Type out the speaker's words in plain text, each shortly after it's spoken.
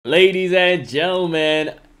Ladies and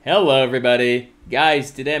gentlemen, hello everybody. Guys,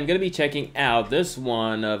 today I'm going to be checking out this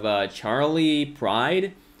one of Charlie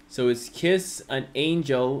Pride. So it's Kiss an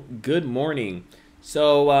Angel, Good Morning.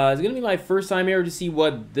 So it's going to be my first time here to see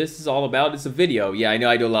what this is all about. It's a video. Yeah, I know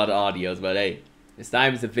I do a lot of audios, but hey, this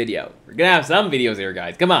time it's a video. We're going to have some videos here,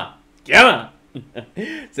 guys. Come on. Come on.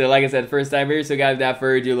 So like I said, first time here. So guys, without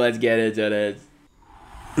further ado, let's get into this.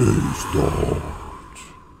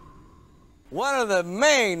 One of the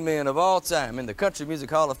main men of all time in the Country Music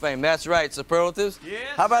Hall of Fame. That's right, superlatives.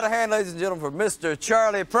 Yes. How about a hand, ladies and gentlemen, for Mr.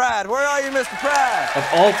 Charlie Pride? Where are you, Mr. Pride? Of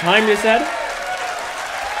all time, you said?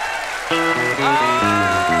 Oh.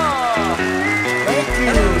 Thank you.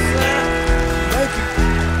 Hello, sir. Thank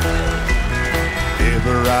you.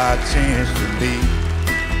 Ever I chance to meet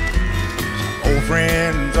some old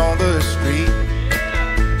friends on the street,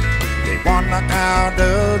 they wonder how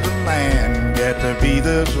does a man get to be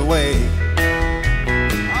this way?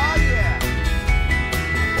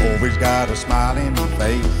 Always got a smiling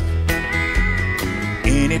face,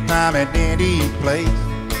 anytime at any place.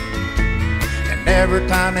 And every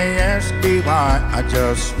time they ask me why, I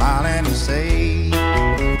just smile and say,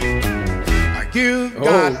 you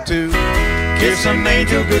got to kiss an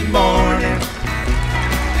angel good morning,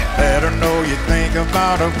 and let her know you think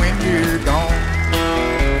about her when you're gone.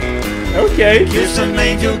 Okay. Kiss an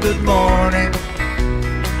angel good morning,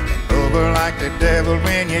 and love her like the devil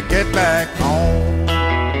when you get back home.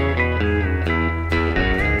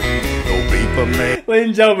 Ladies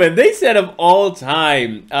and gentlemen, they said of all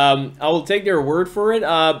time. I will take their word for it.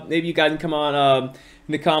 Maybe you guys can come on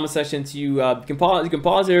in the comment section to you can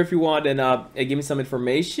pause there if you want and give me some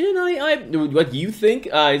information. What do you think?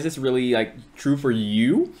 Is this really like true for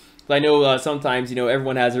you? I know sometimes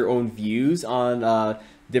everyone has their own views on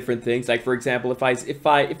different things. Like for example, if I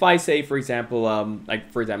say for example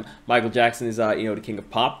Michael Jackson is the king of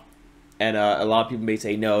pop. And a lot of people may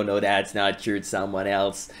say, no, that's not true. It's someone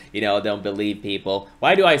else. Don't believe people.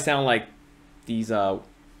 Why do I sound like these, you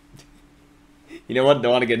know what?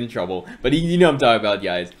 Don't want to get in trouble. But you know what I'm talking about,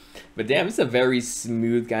 guys. But damn, it's a very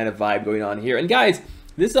smooth kind of vibe going on here. And guys,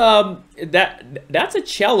 this, that's a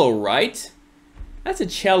cello, right? That's a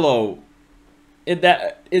cello. Is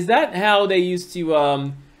that how they used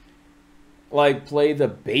to, like, play the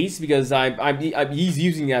bass? Because he's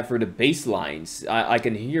using that for the bass lines. I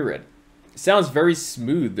can hear it. Sounds very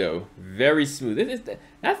smooth though, very smooth.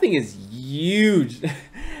 That thing is huge.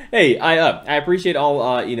 Hey, I appreciate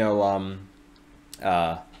all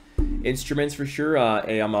instruments for sure.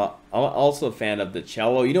 Hey, I'm also a fan of the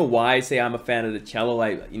cello. You know why I say I'm a fan of the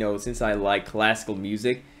cello? Since I like classical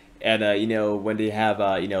music, and when they have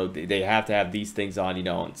they have to have these things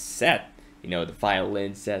on set. The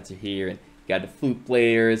violin sets are here and. Got the flute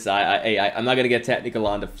players. I'm not gonna get technical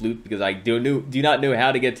on the flute because I do not know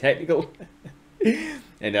how to get technical.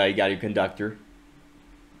 And you got your conductor.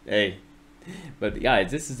 Hey, but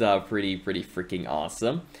guys, this is pretty freaking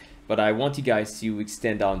awesome. But I want you guys to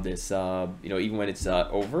extend on this. Even when it's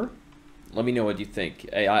over, let me know what you think.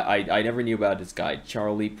 Hey, I never knew about this guy,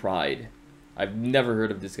 Charlie Pride. I've never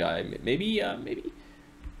heard of this guy. Maybe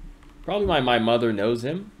probably my mother knows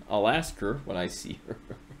him. I'll ask her when I see her.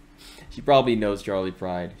 She probably knows Charlie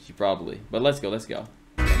Pride. She probably. But let's go.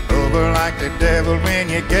 Over like the devil when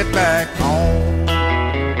you get back home.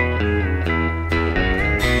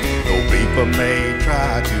 Though people may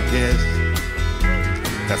try to guess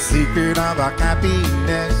the secret of our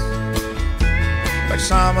happiness, but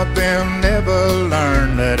some of them never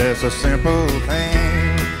learn that it's a simple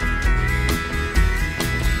thing.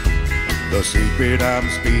 The secret I'm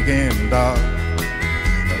speaking of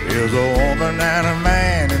is a woman and a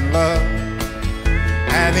man in love,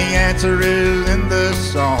 and the answer is in the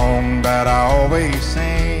song that I always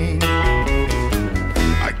sing.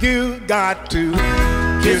 You got to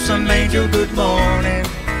kiss an angel good morning,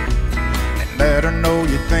 and let her know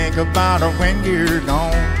you think about her when you're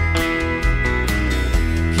gone.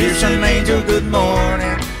 Kiss an angel good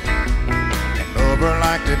morning, and love her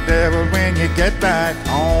like the devil when you get back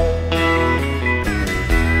home.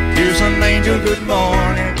 Kiss an angel good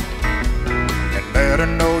morning, and let her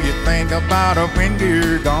know you think about her when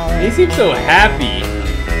you're gone. He seems so happy.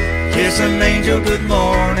 Kiss an angel good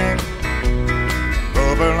morning,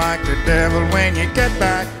 love her like the devil when you get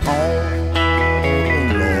back home.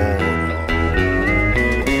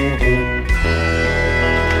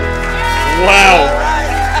 Lord. Wow.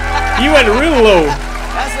 He went real low.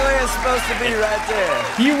 That's the way it's supposed to be right there.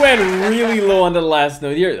 He went really low on the last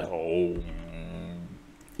note here. Oh.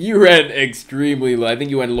 You read extremely low. I think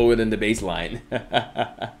you went lower than the bass line.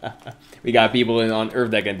 We got people on Earth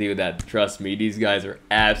that can do that. Trust me, these guys are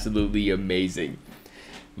absolutely amazing.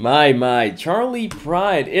 My, Charlie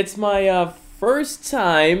Pride. It's my first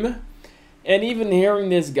time, and even hearing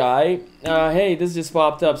this guy. Hey, this just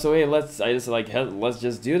popped up. So hey, let's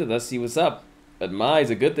just do it. Let's see what's up. But it's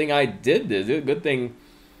a good thing I did this. It's a good thing.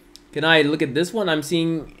 Can I look at this one? I'm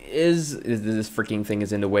seeing is this freaking thing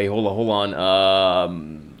is in the way. Hold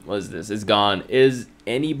on. What is this? It's gone. Is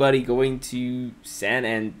anybody going to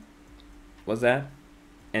what's that?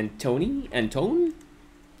 Antone?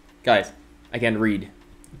 Guys, I can't read.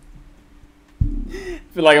 I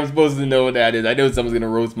feel like I'm supposed to know what that is. I know someone's gonna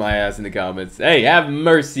roast my ass in the comments. Hey, have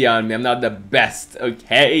mercy on me. I'm not the best,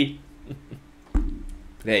 okay?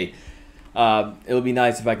 Hey, it'll be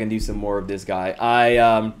nice if I can do some more of this guy.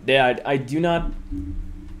 I do not.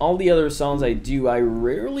 All the other songs I do, I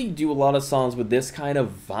rarely do a lot of songs with this kind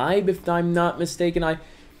of vibe, if I'm not mistaken. I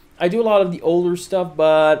do a lot of the older stuff,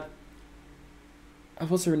 but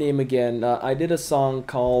what's her name again? I did a song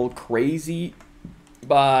called "Crazy"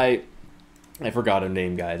 by. I forgot her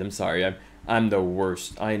name, guys. I'm sorry. I'm the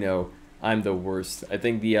worst. I know. I'm the worst. I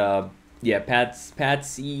think the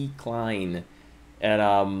Patsy Cline, and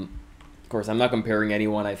of course I'm not comparing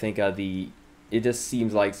anyone. I think it just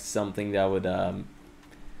seems like something that would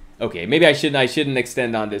okay, maybe I shouldn't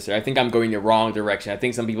extend on this. I think I'm going the wrong direction. I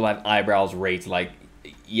think some people have eyebrows raised. Like,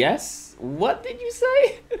 yes. What did you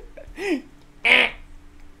say?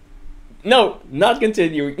 No, not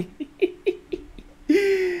continuing.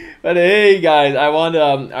 But hey, guys,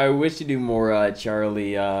 I wish to do more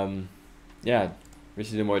Charlie. Yeah,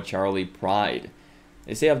 wish to do more Charlie Pride.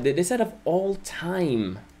 They said of all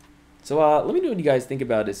time. So let me know what you guys think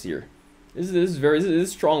about this here. This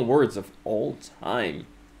is strong words, of all time.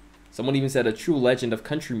 Someone even said a true legend of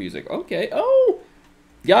country music. Okay. Oh,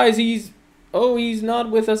 guys, he's not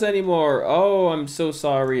with us anymore. Oh, I'm so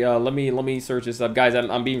sorry. Let me search this up, guys.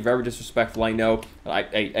 I'm being very disrespectful. I know.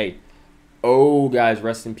 Hey. Oh, guys,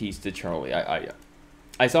 rest in peace to Charlie.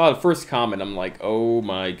 I saw the first comment. I'm like, oh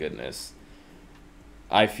my goodness.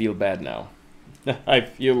 I feel bad now. I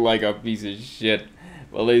feel like a piece of shit.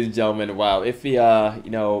 Well, ladies and gentlemen, wow. If he, you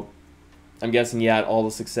know, I'm guessing he had all the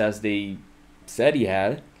success they said he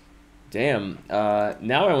had. Damn.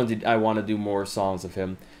 Now I want to do more songs of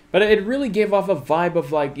him. But it really gave off a vibe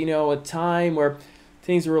of, like, you know, a time where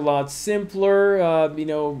things were a lot simpler, you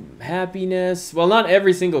know, happiness. Well, not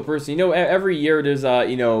every single person. You know, every year there's,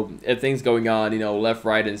 you know, things going on, you know, left,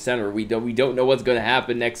 right, and center. We don't know what's going to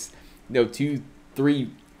happen next, you know, 2,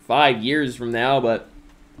 3, 5 years from now. But,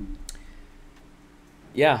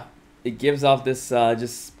 yeah, it gives off this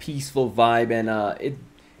just peaceful vibe. And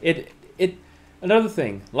another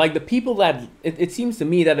thing, like the people that, it seems to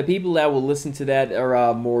me that the people that will listen to that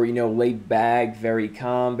are more, you know, laid back, very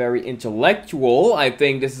calm, very intellectual. I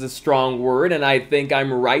think this is a strong word, and I think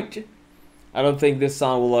I'm right. I don't think this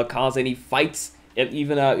song will cause any fights.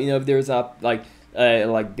 Even, you know, if there's a, like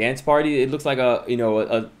dance party, it looks like a, you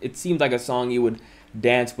know, it seems like a song you would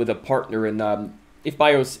dance with a partner. And if by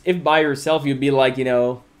yourself, you'd be like, you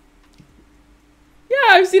know,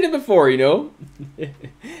 yeah, I've seen it before, you know, and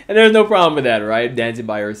there's no problem with that, right? Dancing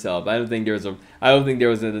by yourself. I don't think there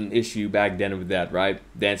was an issue back then with that, right?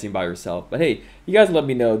 Dancing by yourself. But hey, you guys let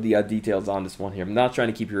me know the details on this one here. I'm not trying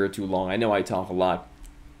to keep you here too long. I know I talk a lot.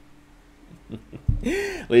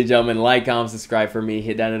 Ladies and gentlemen, like, comment, subscribe for me.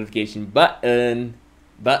 Hit that notification button.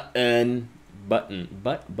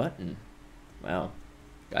 Wow,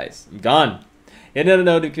 guys, I'm gone. Hit that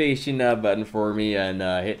notification button for me and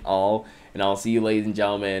hit all. And I'll see you, ladies and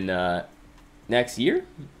gentlemen, next year.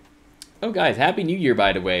 Oh, guys, Happy New Year,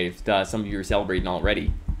 by the way, if some of you are celebrating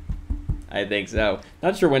already. I think so.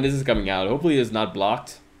 Not sure when this is coming out. Hopefully it's not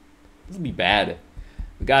blocked. This will be bad.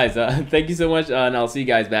 But guys, thank you so much, and I'll see you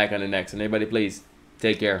guys back on the next one. Everybody, please,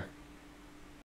 take care.